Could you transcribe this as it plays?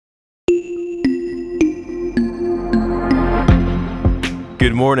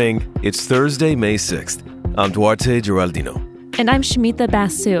Good morning. It's Thursday, May 6th. I'm Duarte Geraldino. And I'm Shamita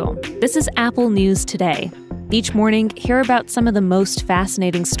Basu. This is Apple News Today. Each morning, hear about some of the most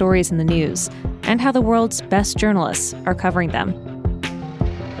fascinating stories in the news and how the world's best journalists are covering them.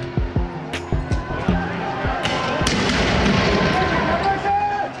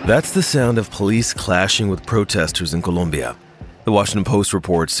 That's the sound of police clashing with protesters in Colombia. The Washington Post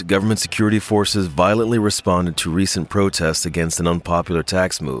reports government security forces violently responded to recent protests against an unpopular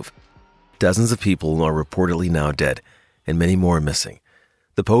tax move. Dozens of people are reportedly now dead, and many more are missing.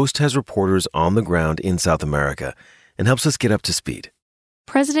 The Post has reporters on the ground in South America and helps us get up to speed.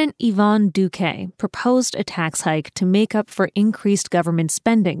 President Ivan Duque proposed a tax hike to make up for increased government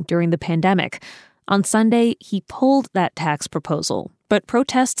spending during the pandemic. On Sunday, he pulled that tax proposal, but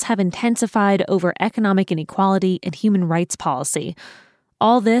protests have intensified over economic inequality and human rights policy.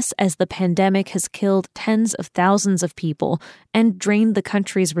 All this as the pandemic has killed tens of thousands of people and drained the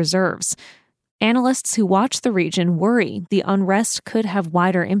country's reserves. Analysts who watch the region worry the unrest could have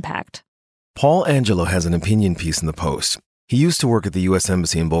wider impact. Paul Angelo has an opinion piece in the Post. He used to work at the U.S.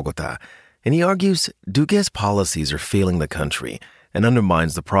 Embassy in Bogota, and he argues Duque's policies are failing the country and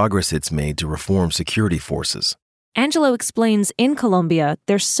undermines the progress it's made to reform security forces. Angelo explains in Colombia,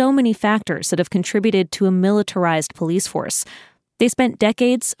 there's so many factors that have contributed to a militarized police force. They spent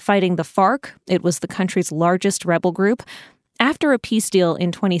decades fighting the FARC. It was the country's largest rebel group. After a peace deal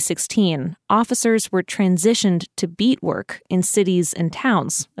in 2016, officers were transitioned to beat work in cities and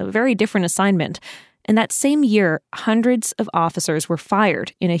towns, a very different assignment. And that same year, hundreds of officers were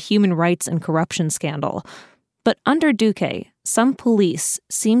fired in a human rights and corruption scandal. But under Duque, some police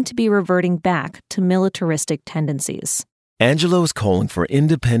seem to be reverting back to militaristic tendencies. Angelo is calling for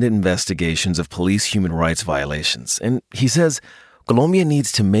independent investigations of police human rights violations, and he says Colombia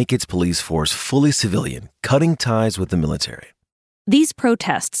needs to make its police force fully civilian, cutting ties with the military. These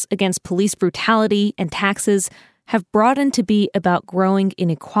protests against police brutality and taxes have broadened to be about growing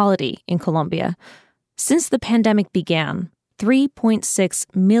inequality in Colombia. Since the pandemic began,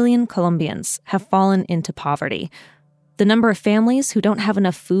 3.6 million Colombians have fallen into poverty. The number of families who don't have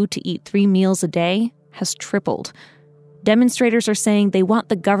enough food to eat 3 meals a day has tripled. Demonstrators are saying they want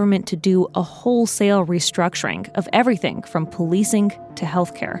the government to do a wholesale restructuring of everything from policing to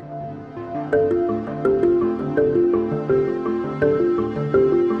healthcare.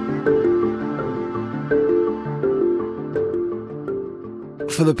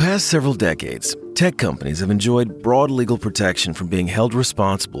 For the past several decades, tech companies have enjoyed broad legal protection from being held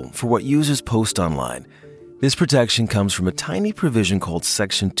responsible for what users post online. This protection comes from a tiny provision called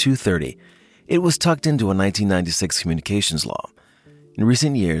Section 230. It was tucked into a 1996 communications law. In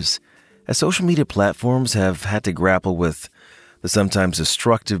recent years, as social media platforms have had to grapple with the sometimes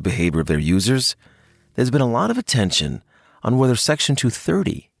destructive behavior of their users, there's been a lot of attention on whether Section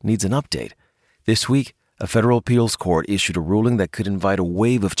 230 needs an update. This week, a federal appeals court issued a ruling that could invite a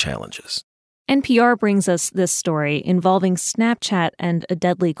wave of challenges. NPR brings us this story involving Snapchat and a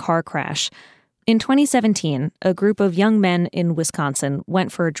deadly car crash. In 2017, a group of young men in Wisconsin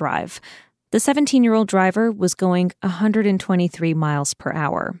went for a drive. The 17-year-old driver was going 123 miles per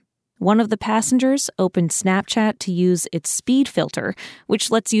hour. One of the passengers opened Snapchat to use its speed filter,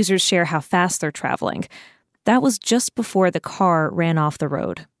 which lets users share how fast they're traveling. That was just before the car ran off the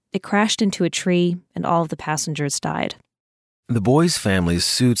road. It crashed into a tree, and all of the passengers died. The boys' families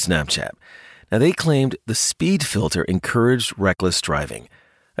sued Snapchat. Now, they claimed the speed filter encouraged reckless driving.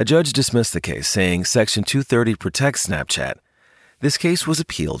 A judge dismissed the case, saying Section 230 protects Snapchat. This case was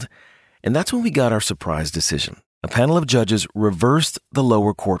appealed, and that's when we got our surprise decision. A panel of judges reversed the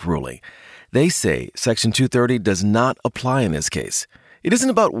lower court ruling. They say Section 230 does not apply in this case. It isn't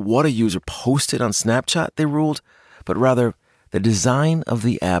about what a user posted on Snapchat, they ruled, but rather the design of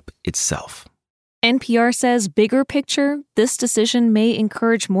the app itself. NPR says, bigger picture, this decision may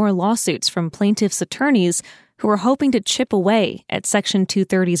encourage more lawsuits from plaintiffs' attorneys who are hoping to chip away at Section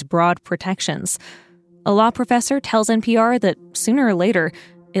 230's broad protections. A law professor tells NPR that sooner or later,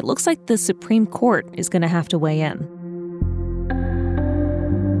 it looks like the Supreme Court is going to have to weigh in.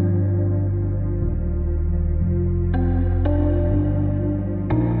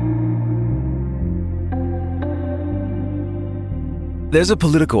 There's a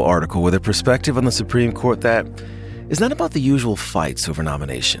Politico article with a perspective on the Supreme Court that is not about the usual fights over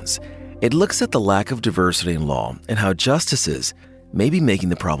nominations. It looks at the lack of diversity in law and how justices may be making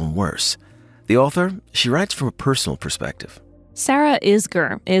the problem worse. The author, she writes from a personal perspective. Sarah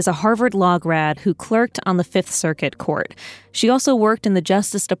Isger is a Harvard law grad who clerked on the Fifth Circuit Court. She also worked in the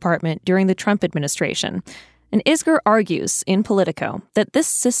Justice Department during the Trump administration. And Isger argues in Politico that this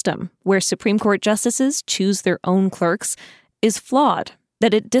system, where Supreme Court justices choose their own clerks, is flawed,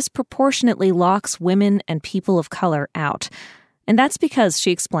 that it disproportionately locks women and people of color out. And that's because,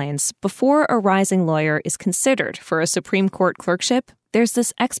 she explains, before a rising lawyer is considered for a Supreme Court clerkship, there's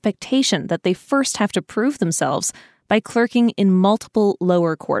this expectation that they first have to prove themselves by clerking in multiple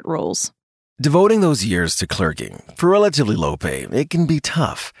lower court roles. Devoting those years to clerking for relatively low pay, it can be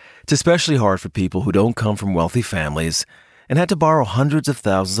tough. It's especially hard for people who don't come from wealthy families and had to borrow hundreds of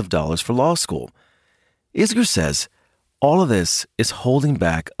thousands of dollars for law school. Isger says all of this is holding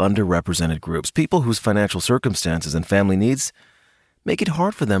back underrepresented groups, people whose financial circumstances and family needs make it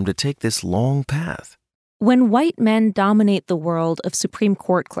hard for them to take this long path. When white men dominate the world of Supreme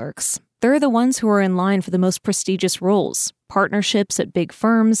Court clerks, they're the ones who are in line for the most prestigious roles, partnerships at big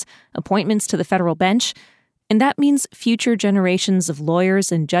firms, appointments to the federal bench, and that means future generations of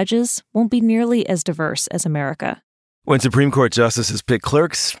lawyers and judges won't be nearly as diverse as America. When Supreme Court justices pick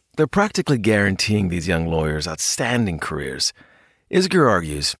clerks, they're practically guaranteeing these young lawyers outstanding careers. Isger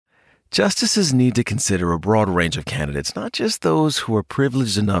argues, justices need to consider a broad range of candidates, not just those who are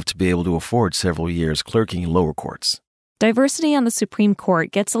privileged enough to be able to afford several years clerking in lower courts. Diversity on the Supreme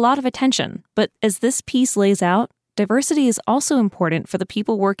Court gets a lot of attention, but as this piece lays out, diversity is also important for the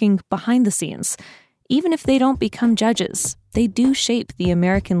people working behind the scenes. Even if they don't become judges, they do shape the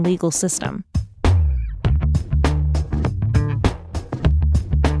American legal system.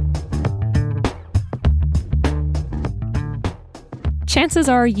 Chances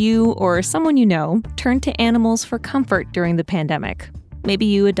are you or someone you know turned to animals for comfort during the pandemic. Maybe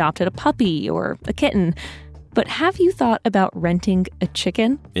you adopted a puppy or a kitten. But have you thought about renting a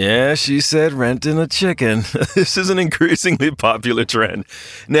chicken? Yeah, she said renting a chicken. This is an increasingly popular trend.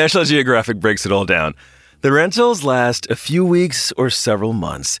 National Geographic breaks it all down. The rentals last a few weeks or several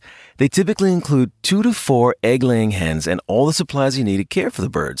months. They typically include 2 to 4 egg-laying hens and all the supplies you need to care for the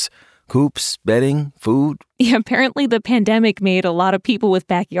birds. Coops, bedding, food. Yeah, apparently the pandemic made a lot of people with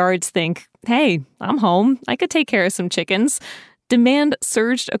backyards think, hey, I'm home. I could take care of some chickens. Demand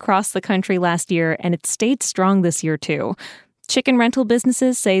surged across the country last year, and it stayed strong this year, too. Chicken rental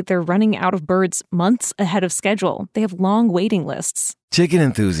businesses say they're running out of birds months ahead of schedule. They have long waiting lists. Chicken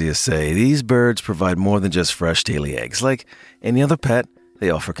enthusiasts say these birds provide more than just fresh daily eggs. Like any other pet, they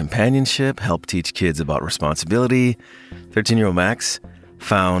offer companionship, help teach kids about responsibility. 13-year-old Max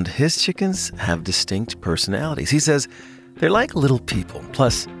found his chickens have distinct personalities. He says they're like little people.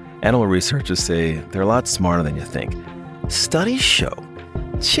 Plus, animal researchers say they're a lot smarter than you think. Studies show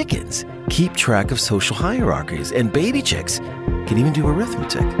chickens keep track of social hierarchies, and baby chicks can even do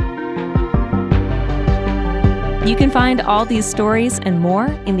arithmetic. You can find all these stories and more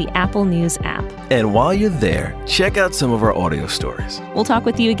in the Apple News app. And while you're there, check out some of our audio stories. We'll talk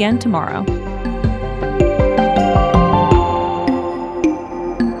with you again tomorrow.